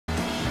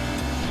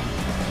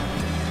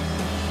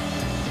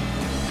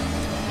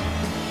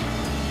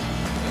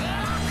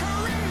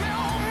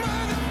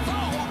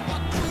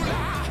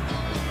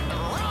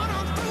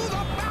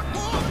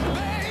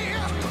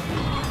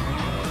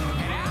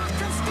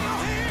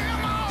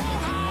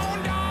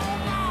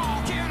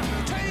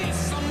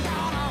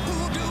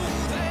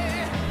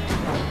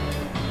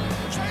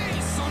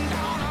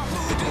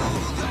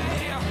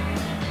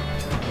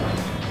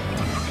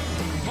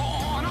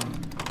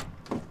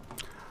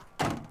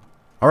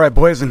All right,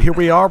 boys, and here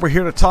we are. We're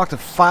here to talk to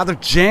Father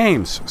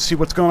James, see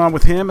what's going on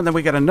with him, and then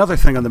we got another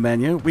thing on the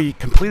menu. We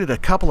completed a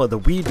couple of the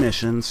weed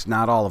missions,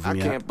 not all of them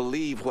yet. I can't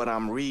believe what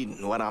I'm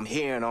reading, what I'm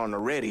hearing on the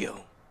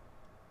radio.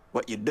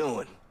 What you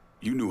doing?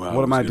 You knew how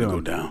What it am I was gonna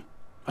doing? go down.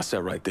 I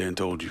sat right there and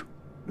told you.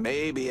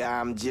 Maybe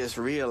I'm just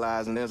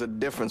realizing there's a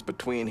difference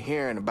between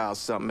hearing about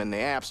something in the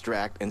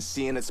abstract and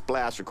seeing it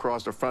splash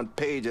across the front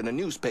page of the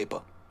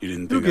newspaper. You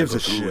didn't Who think gives I'd a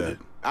go through with shit?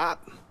 it.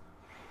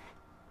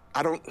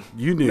 I don't...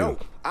 You knew. No,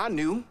 I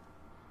knew.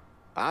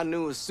 I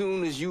knew as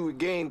soon as you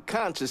regained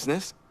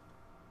consciousness.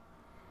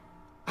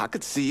 I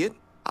could see it.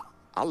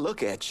 I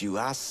look at you,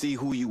 I see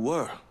who you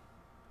were.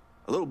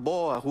 A little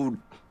boy who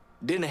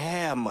didn't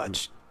have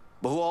much,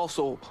 but who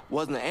also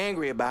wasn't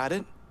angry about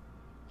it.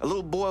 A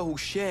little boy who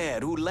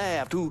shared, who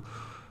laughed, who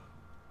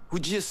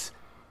just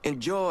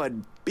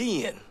enjoyed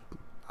being.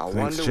 I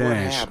wonder what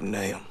happened to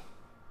him.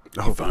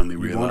 You finally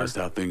realized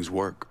how things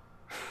work.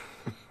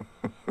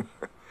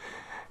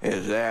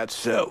 Is that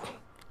so?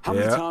 How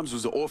many times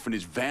was the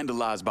orphanage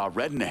vandalized by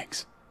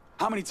rednecks?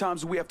 How many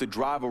times do we have to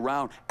drive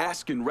around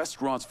asking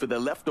restaurants for their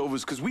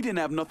leftovers because we didn't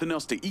have nothing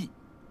else to eat?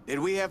 Did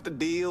we have to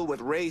deal with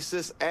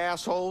racist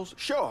assholes?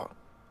 Sure.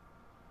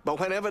 But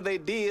whenever they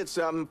did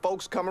something,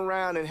 folks come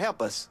around and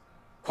help us.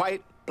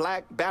 White,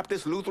 black,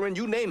 Baptist, Lutheran,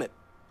 you name it.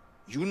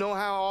 You know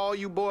how all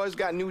you boys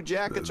got new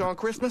jackets on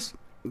Christmas?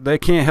 They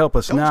can't help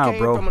us now, Those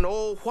came bro. from an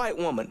old white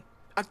woman,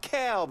 a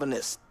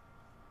Calvinist.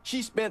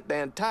 She spent the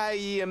entire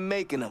year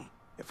making them.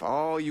 If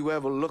all you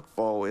ever look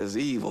for is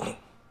evil,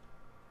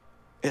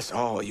 it's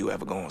all you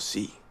ever gonna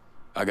see.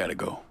 I gotta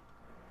go.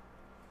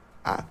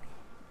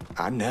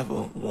 I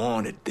never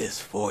wanted this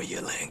for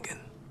you, Lincoln.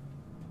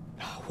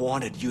 I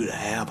wanted you to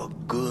have a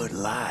good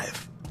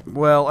life.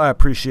 Well, I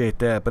appreciate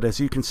that, but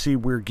as you can see,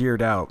 we're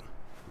geared out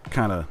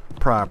kind of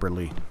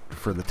properly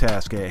for the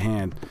task at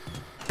hand.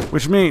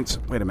 Which means,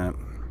 wait a minute.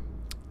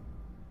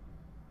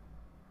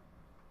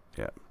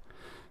 Yeah.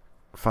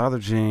 Father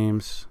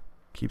James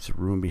keeps a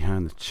room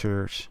behind the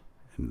church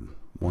and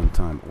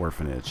one-time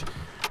orphanage.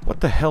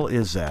 What the hell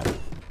is that?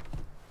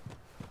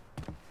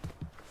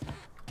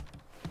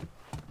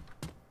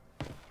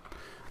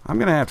 I'm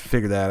going to have to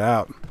figure that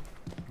out.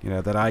 You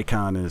know, that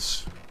icon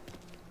is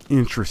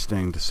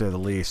interesting, to say the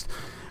least.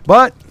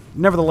 But,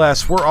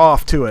 nevertheless, we're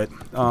off to it.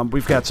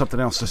 We've got something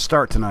else to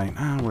start tonight.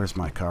 Where's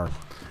my car?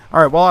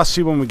 All right, well, I'll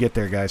see when we get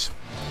there, guys.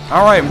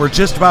 All right, we're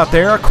just about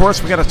there. Of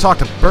course, we got to talk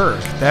to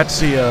Burke. That's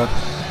the...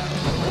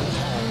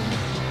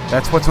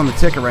 That's what's on the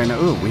ticket right now.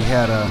 Ooh, we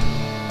had a...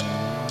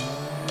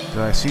 Did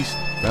I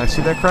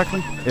see that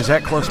correctly? Is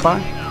that close by?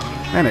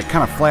 Man, it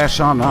kind of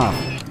flashed on and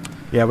off.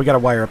 Yeah, we got to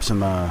wire up some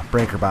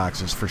breaker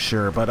boxes for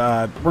sure. But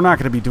we're not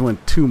going to be doing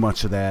too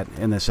much of that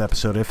in this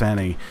episode, if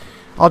any.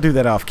 I'll do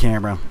that off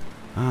camera.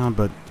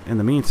 But in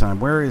the meantime,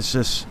 where is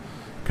this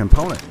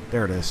component?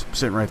 There it is,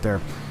 sitting right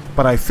there.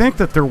 But I think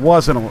that there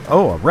was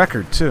a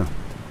record too.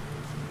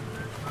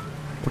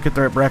 Look at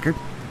that record.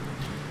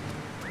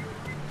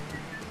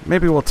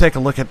 Maybe we'll take a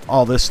look at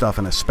all this stuff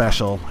in a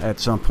special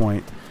at some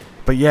point.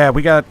 But yeah,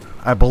 we got,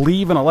 I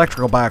believe, an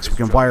electrical box we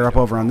can wire up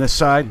over on this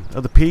side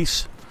of the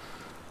piece.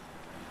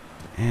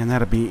 And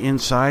that'll be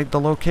inside the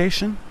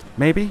location,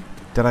 maybe?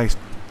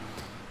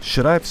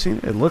 Should I have seen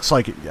it? It looks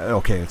like it.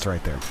 Okay, it's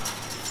right there.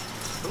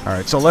 All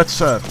right, so let's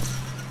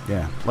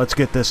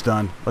get this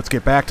done. Let's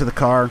get back to the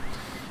car,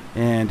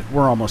 and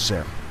we're almost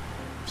there.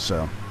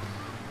 So...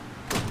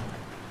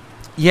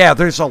 yeah,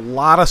 there's a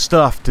lot of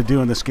stuff to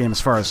do in this game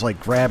as far as like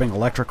grabbing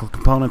electrical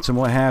components and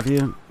what have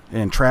you,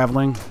 and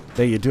traveling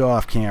that you do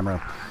off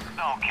camera.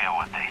 Don't care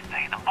what they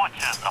say. The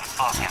butcher's a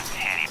fucking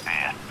teddy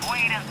bear.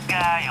 Sweetest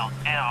guy you'll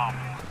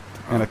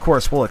ever. And of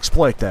course, we'll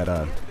exploit that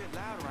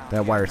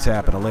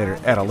wiretap at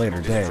a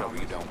later date.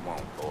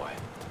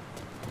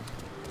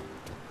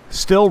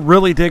 Still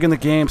really digging the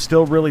game.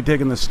 Still really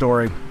digging the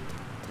story.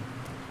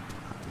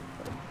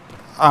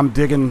 I'm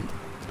digging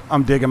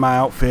my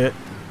outfit.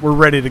 We're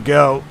ready to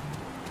go.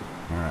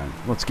 All right,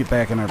 let's get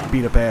back in our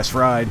beat-up-ass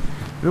ride.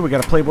 Ooh, we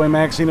got a Playboy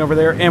magazine over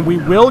there, and we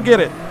will get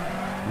it.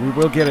 We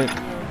will get it,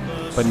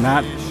 but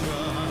not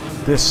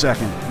this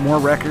second. More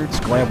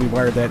records. Glad we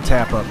wired that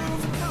tap up.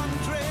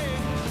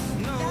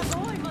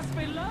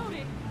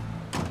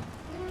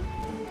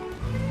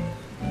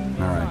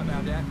 All right.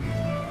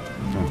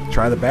 Oh,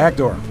 try the back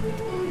door.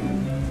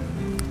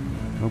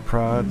 No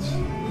prods.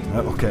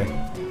 Oh, okay.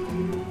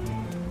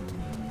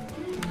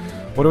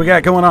 What do we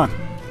got going on?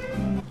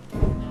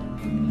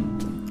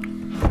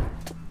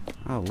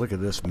 Oh, look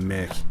at this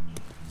mix.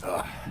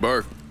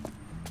 Burke.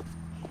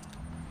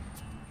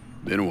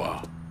 Been a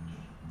while.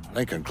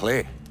 Lincoln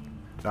Clay.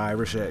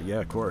 Irish, yeah,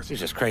 of course.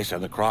 Jesus Christ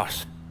on the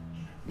cross.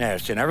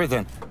 Nasty and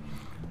everything.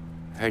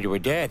 Heard you were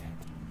dead.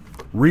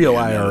 Real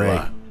Yeah,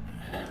 IRA.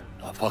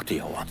 What the fuck do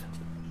you want?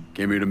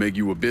 Came here to make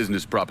you a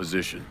business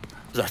proposition.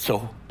 Is that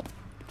so?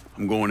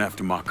 I'm going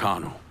after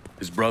Marcano,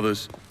 his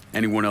brothers,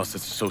 anyone else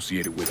that's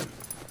associated with him.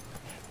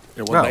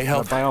 Yeah, Well, they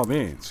help. by all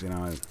means, you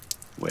know.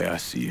 Way I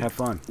see it. Have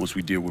fun. Once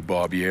we deal with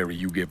Barbieri,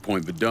 you get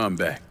Point Verdun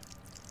back.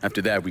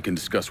 After that, we can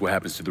discuss what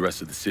happens to the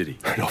rest of the city.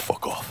 No,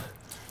 fuck off.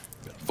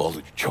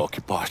 Folded you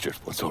chalky bastards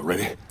once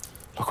already.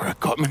 Look where it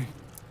got me.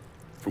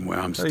 From where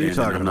I'm What are you standing,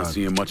 talking I'm not about?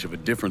 seeing much of a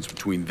difference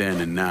between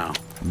then and now.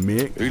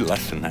 Mick. You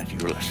listen, that you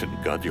listen,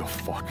 God, you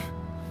fuck.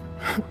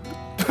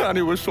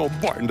 Danny was so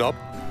burned up,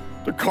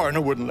 the coroner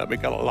wouldn't let me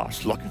get a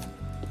last look.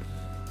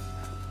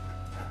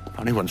 If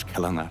anyone's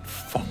killing that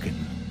fucking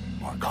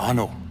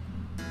Morgano,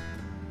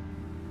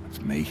 it's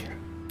me.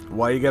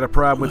 Why you got a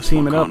problem with Unless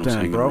teaming up Marcano's then,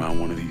 hanging bro? around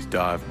one of these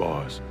dive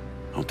bars,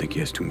 I don't think he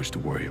has too much to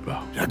worry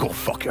about. Yeah, go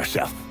fuck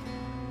yourself.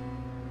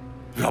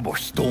 There's no more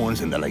stones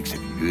in the likes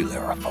of you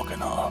there are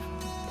fucking off.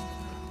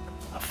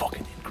 A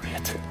fucking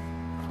ingrate.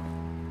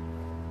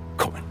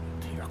 Coming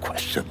to your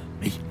question,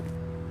 me.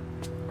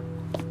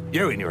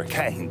 You and your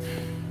kind,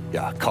 you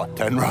caught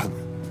and run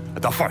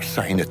at the first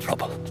sign of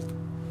trouble.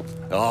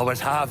 You always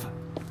have,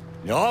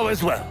 you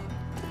always will.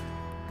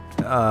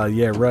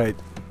 Yeah, right.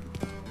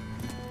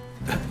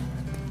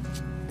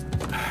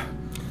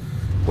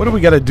 What do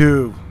we gotta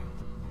do?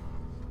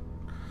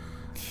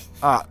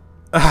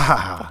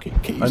 Fucking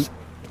keys.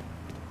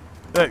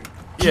 Yeah,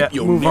 Keep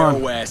your move narrow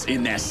on. ass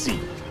in that seat.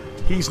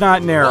 He's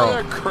not narrow.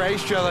 What the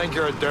Christ you think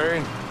you're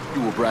doing?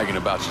 You were bragging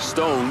about your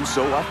stones,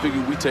 so I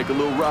figured we'd take a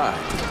little ride.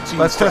 See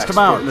who Let's test cracks him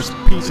out in first,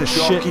 this piece of the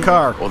shit Sharky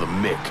car. Or the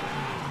Mick.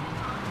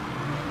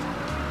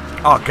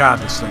 Oh god,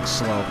 this thing's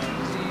slow.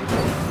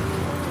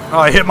 Oh,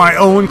 I hit my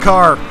own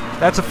car.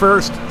 That's a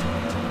first.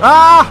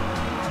 Ah!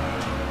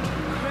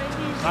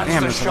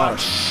 Damn, there's a lot of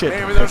shit to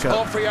Maybe there's pick up.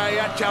 hope for you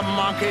yet, you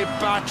monkey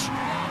batch.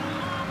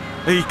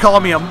 He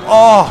called me a...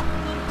 Oh!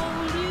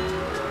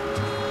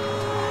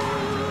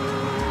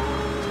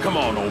 Come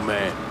on, old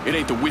man. It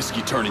ain't the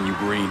whiskey turning you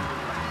green.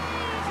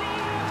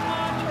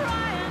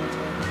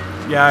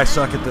 Yeah, I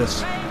suck at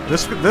this.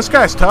 This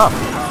guy's tough.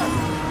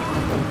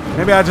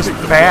 Maybe I just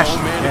bash.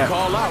 Wrong man to Yeah.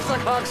 call out. 6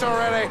 o'clock's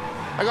already.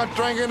 I got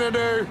drinking to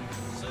do.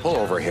 Pull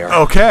over here.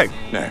 Okay.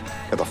 Now,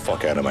 get the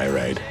fuck out of my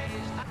ride.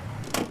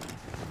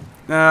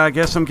 I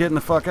guess I'm getting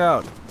the fuck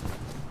out.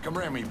 Come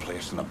around me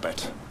place in a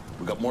bit.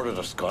 We got more to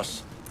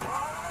discuss.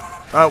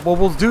 Well,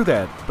 we'll do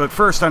that. But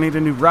first, I need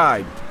a new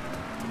ride.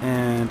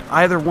 And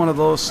either one of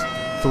those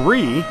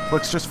three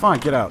looks just fine.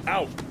 Get out.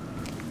 Out.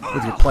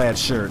 With your plaid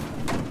shirt.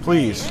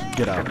 Please,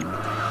 get out.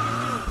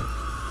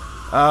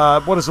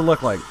 What does it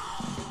look like?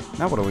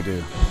 Now what do we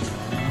do?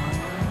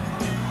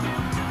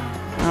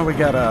 Now we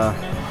got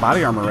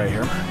body armor right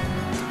here.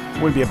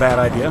 Wouldn't be a bad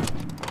idea.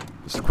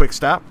 Just a quick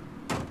stop.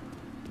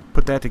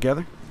 Put that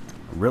together.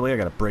 Really, I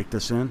gotta break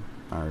this in.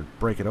 Or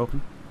break it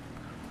open.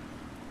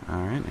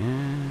 Alright,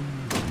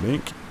 and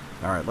bink.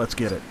 Alright, let's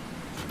get it.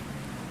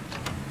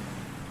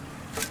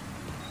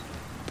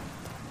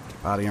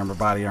 Body armor,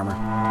 body armor.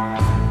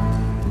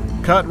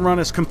 Cut and run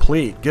is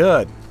complete.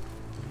 Good.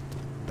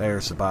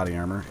 There's the body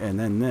armor. And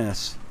then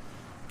this.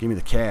 Give me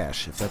the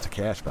cash, if that's a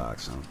cash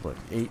box. Look,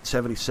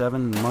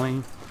 $877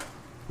 money.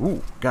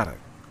 Ooh, got it.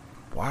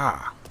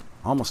 Wow.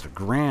 Almost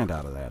 $1,000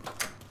 out of that.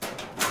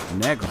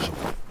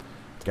 Negligible.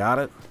 Got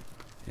it.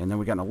 And then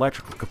we got an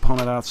electrical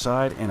component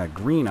outside and a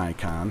green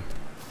icon.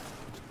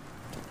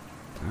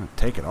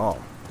 Take it all.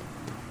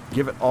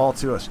 Give it all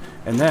to us.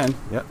 And then,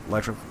 yep,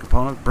 electrical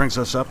component brings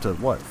us up to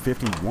what,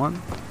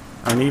 51?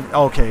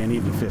 Okay, an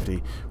even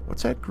 50.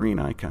 What's that green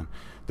icon?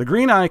 The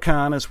green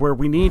icon is where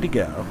we need to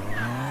go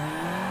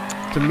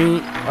to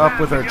meet up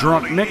with our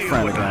drunk Mick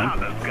friend again.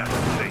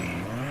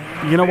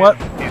 You know what?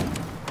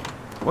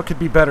 What could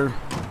be better?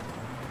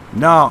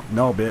 No,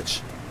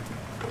 bitch.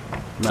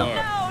 No.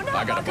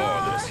 I gotta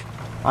borrow this.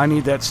 I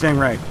need that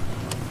Stingray.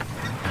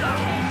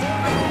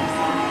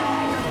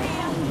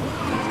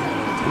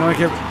 You know,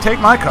 take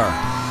my car.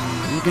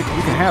 You can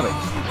have it.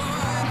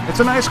 It's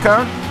a nice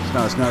car. It's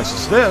not as nice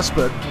as this,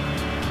 but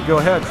go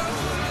ahead.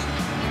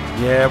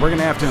 Yeah, we're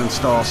gonna have to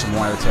install some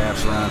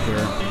wiretaps around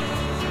here.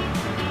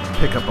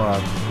 Pick up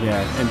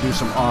and do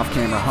some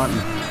off-camera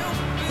hunting.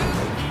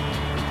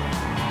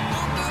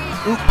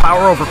 Oop,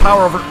 power over.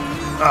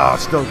 Oh,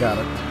 still got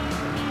it.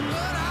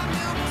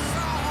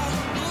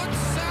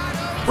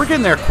 We're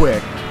getting there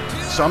quick,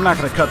 so I'm not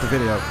going to cut the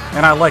video.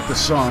 And I like the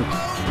song.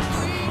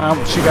 I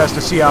want you guys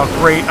to see how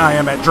great I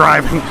am at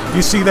driving.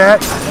 You see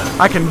that?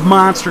 I can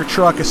monster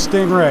truck a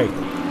Stingray.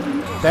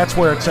 That's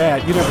where it's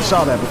at. You never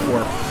saw that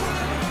before.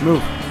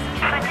 Move.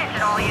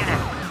 Attention all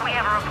units. We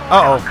have a report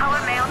Uh-oh. of a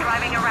colored male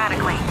driving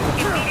erratically.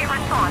 Immediate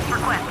response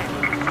requested.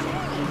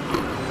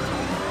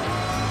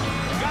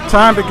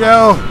 Time to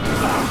go.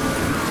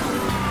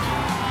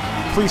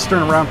 Please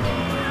turn around.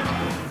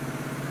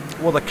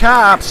 Well, the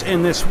cops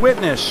and this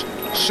witness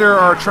sure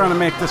are trying to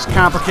make this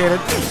complicated.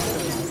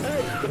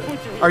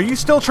 Are you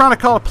still trying to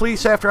call the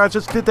police after I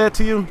just did that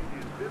to you?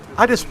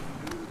 I just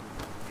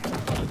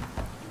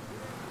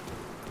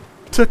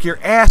took your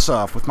ass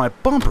off with my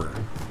bumper.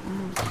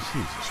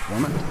 Jesus,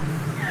 woman.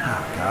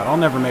 Oh, God, I'll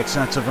never make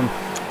sense of them.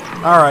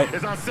 All right,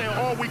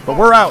 but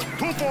we're out.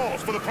 2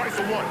 falls for the price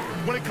of 1.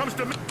 When it comes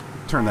to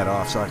Turn that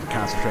off so I can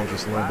concentrate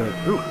just a little bit.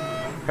 Ooh,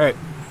 hey.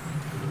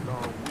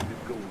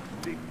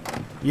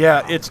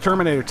 Yeah, it's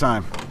Terminator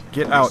time.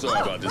 Get out.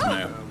 Sorry about this,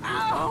 man.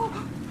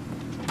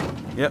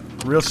 Yep,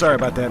 real sorry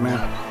about that, man.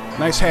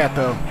 Nice hat,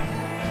 though.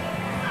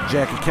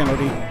 Jackie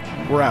Kennedy.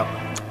 We're out.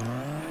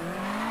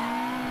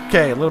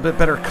 Okay, a little bit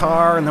better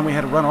car, and then we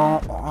had to run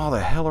all the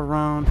hell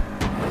around.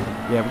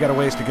 Yeah, we got a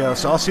ways to go,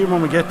 so I'll see you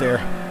when we get there.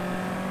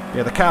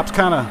 Yeah, the cops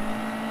kind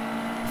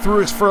of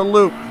threw us for a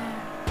loop.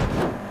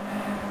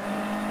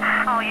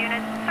 All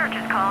units, search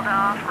is called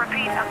off.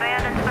 Repeat,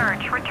 abandoned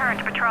search. Return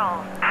to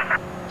patrol.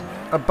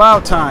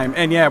 About time,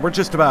 and yeah, we're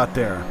just about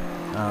there.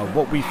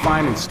 What we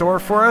find in store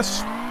for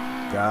us,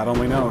 God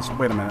only knows.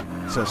 Wait a minute,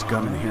 it says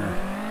gun in here.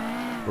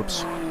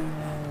 Whoops.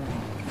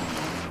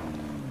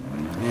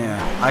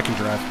 Yeah, I can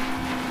drive.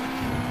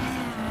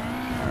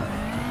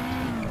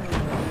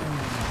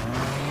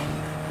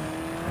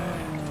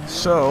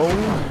 So,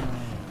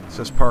 it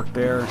says park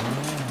there.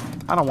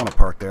 I don't want to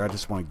park there. I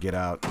just want to get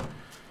out,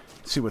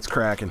 see what's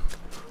cracking.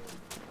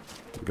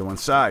 Go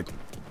inside.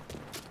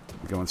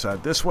 Go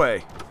inside this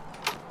way.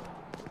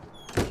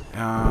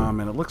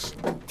 And it looks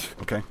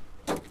okay.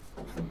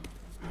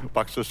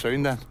 Back so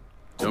soon then?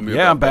 Tell me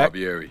Yeah, about I'm back.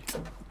 Barbieri.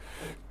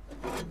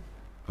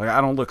 Like,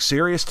 I don't look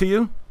serious to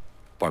you?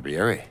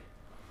 Barbieri?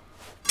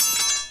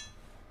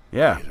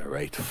 Yeah, He's a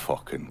right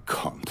fucking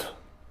cunt.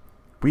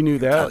 we knew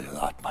Tell that. you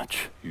that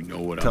much. You know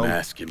what Tell I'm me.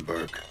 asking,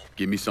 Burke.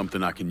 Give me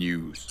something I can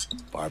use.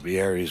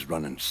 Barbieri's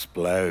running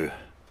Splow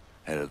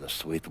out of the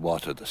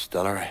Sweetwater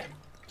Distillery.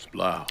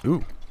 Splow.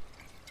 Ooh,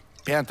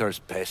 Panther's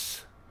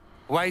piss.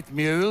 White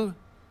mule.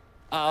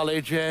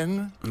 Alley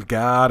gin.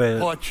 got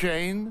it.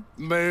 Poachine.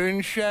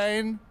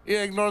 Moonshine. You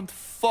ignorant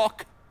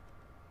fuck.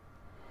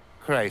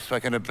 Christ,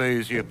 what kind of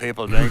booze you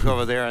people drink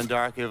over there in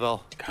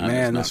Darkyville? Kinda's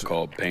Man, not this-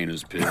 called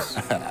painter's piss.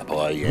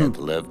 Boy, you ain't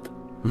lived.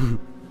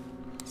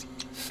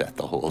 Set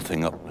the whole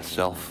thing up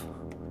myself.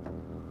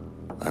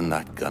 And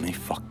that gunny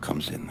fuck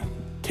comes in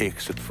and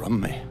takes it from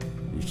me.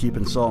 You keep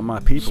insulting my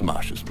people.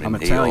 Smashes me I'm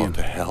knee Italian. all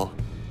to hell.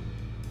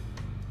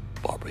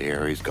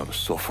 Barbieri's gonna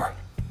suffer.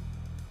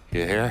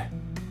 You hear?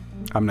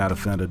 I'm not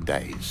offended.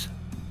 Dies.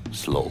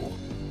 Slow.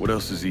 What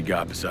else has he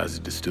got besides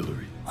the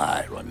distillery?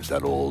 I runs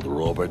that old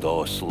Robert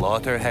O.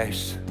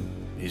 slaughterhouse.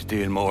 He's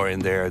doing more in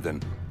there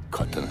than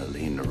cutting a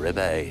lean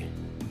ribeye.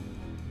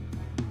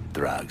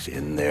 Drags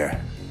in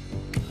there.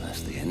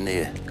 That's the end of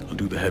you. I'll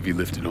do the heavy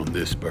lifting on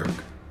this, Burke.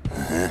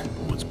 But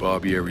once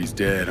Barbieri's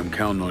dead, I'm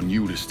counting on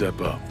you to step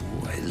up.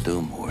 I'll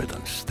do more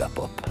than step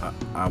up.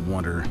 I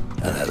wonder And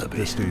that'll if be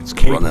this dude's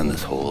capable. running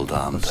this whole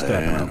damn of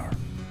stepping town up. or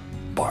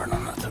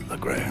burning it to the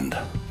ground.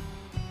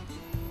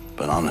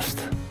 But honest,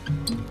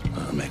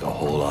 it'll make a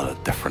whole lot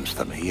of difference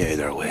to me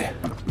either way.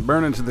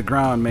 Burning to the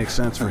ground makes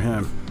sense for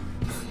him.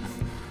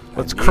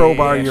 Let's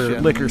crowbar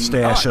your liquor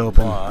stash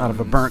open out of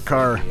a burnt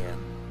car.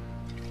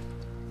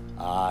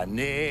 A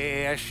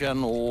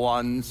nation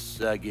once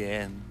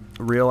again,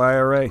 Real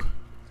IRA.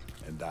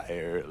 and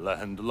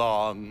Ireland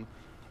long,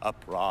 a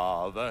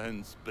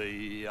province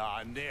be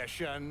a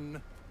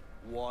nation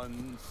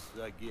once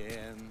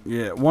again.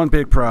 Yeah, one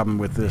big problem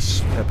with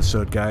this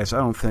episode, guys. I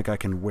don't think I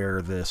can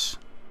wear this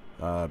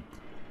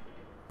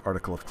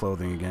article of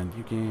clothing again.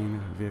 You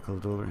gain a vehicle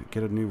delivery,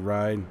 get a new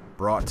ride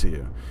brought to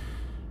you.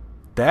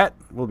 That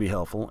will be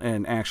helpful,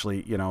 and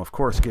actually, you know, of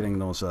course, getting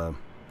those will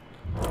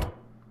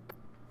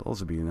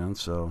be done.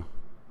 So,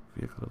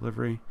 vehicle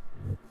delivery.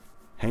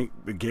 Hank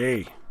the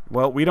Gay.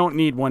 Well, we don't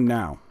need one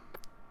now.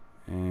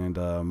 And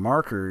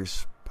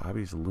markers.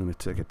 Bobby's a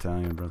lunatic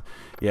Italian brother.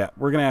 Yeah,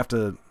 we're gonna have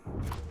to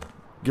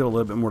get a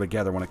little bit more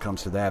together when it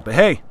comes to that. But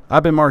hey,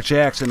 I've been Mark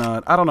Jackson.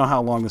 I don't know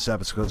how long this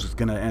episode is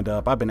gonna end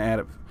up. I've been at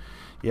it.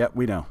 Yeah,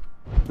 we know.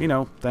 We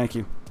know. Thank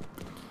you.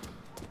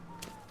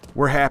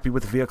 We're happy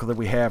with the vehicle that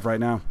we have right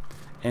now.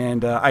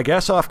 And I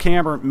guess off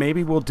camera,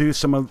 maybe we'll do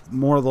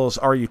more of those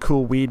Are You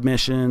Cool Weed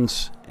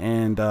missions.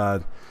 And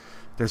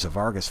there's a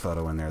Vargas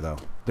photo in there, though.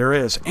 There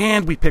is.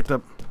 And we picked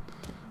up...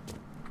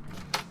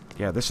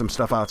 Yeah, there's some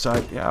stuff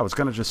outside. Yeah, I was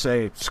going to just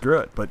say, screw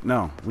it. But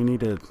no, we need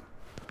to...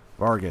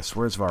 Vargas.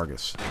 Where's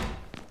Vargas?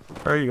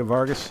 There you go,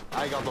 Vargas.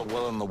 I got the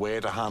will and the way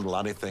to handle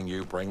anything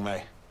you bring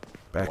me.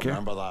 Back here.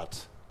 Remember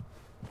that.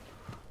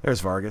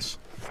 There's Vargas.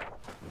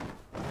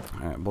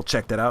 All right, we'll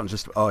check that out and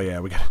just... Oh, yeah,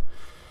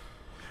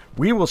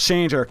 we will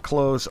change our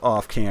clothes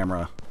off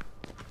camera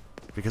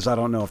because I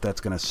don't know if that's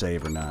going to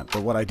save or not.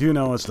 But what I do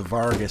know is the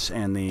Vargas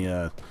and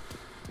the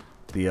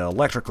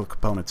electrical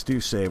components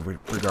do save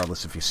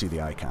regardless if you see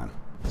the icon.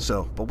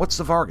 So, but what's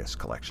the Vargas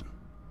collection?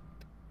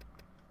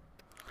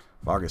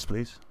 Vargas,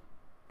 please.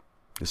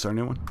 Is this our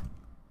new one?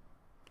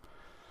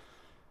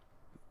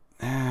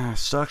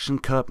 Suction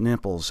cup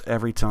nipples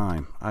every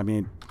time. I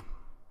mean,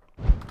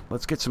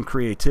 let's get some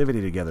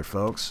creativity together,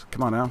 folks.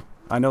 Come on now.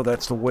 I know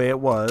that's the way it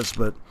was,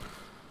 but...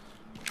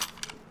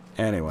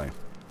 Anyway.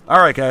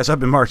 Alright, guys. I've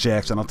been Mark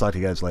Jackson. I'll talk to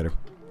you guys later.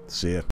 See ya.